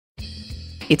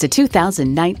It's a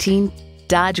 2019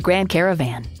 Dodge Grand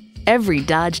Caravan. Every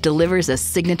Dodge delivers a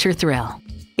signature thrill.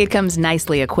 It comes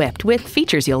nicely equipped with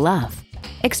features you'll love: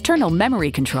 external memory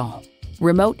control,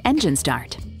 remote engine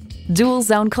start, dual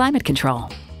zone climate control,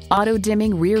 auto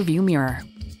dimming rear view mirror,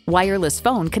 wireless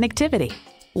phone connectivity,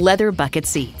 leather bucket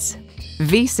seats,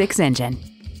 V6 engine,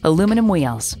 aluminum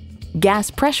wheels,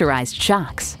 gas pressurized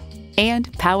shocks,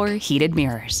 and power heated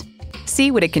mirrors.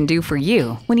 See what it can do for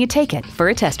you when you take it for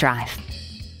a test drive.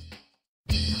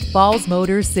 Falls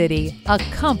Motor City, a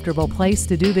comfortable place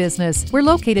to do business. We're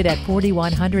located at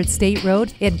 4100 State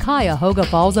Road in Cuyahoga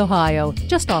Falls, Ohio,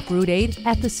 just off Route 8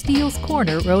 at the Steeles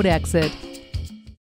Corner Road exit.